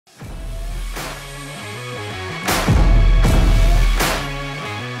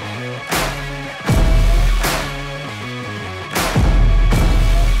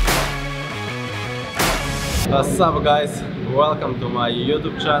What's up guys, welcome to my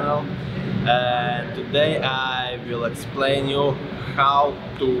YouTube channel, and today I will explain you how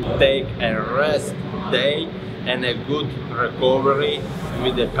to take a rest day and a good recovery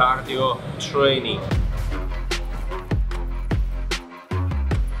with the cardio training.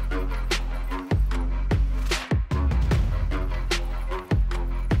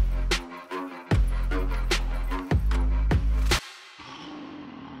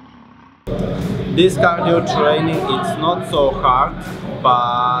 This cardio training is not so hard,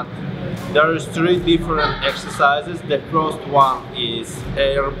 but there is 3 different exercises. The first one is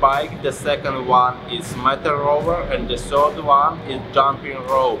air bike, the second one is meter rower, and the third one is jumping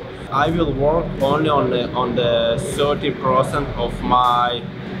rope. I will work only on the 30% of my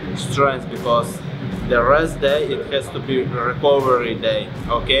strength, because the rest day it has to be recovery day.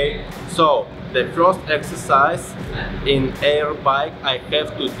 Okay, so the first exercise in air bike, I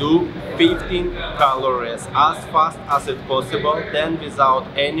have to do 15 calories as fast as it possible. Then without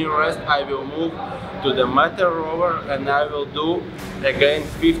any rest I will move to the meter rower and I will do again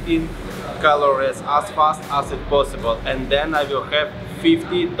 15 calories as fast as it possible, and then I will have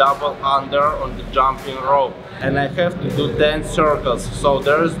 50 double under on the jumping rope, and I have to do 10 circles. So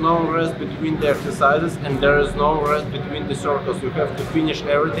there is no rest between the exercises and there is no rest between the circles. You have to finish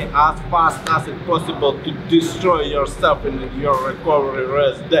everything as fast as it possible to destroy yourself in your recovery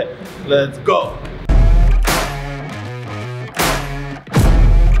rest day. Let's go!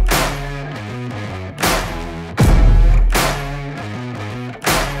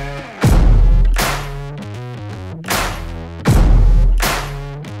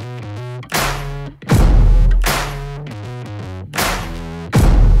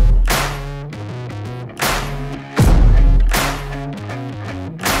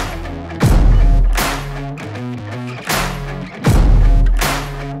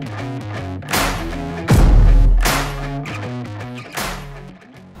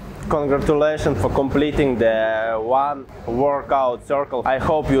 Congratulations for completing the 1 workout circle. I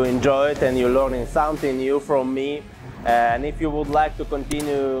hope you enjoyed and you're learning something new from me. And if you would like to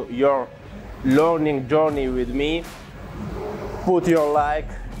continue your learning journey with me, put your like,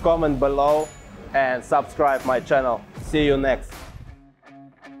 comment below and subscribe my channel. See you next.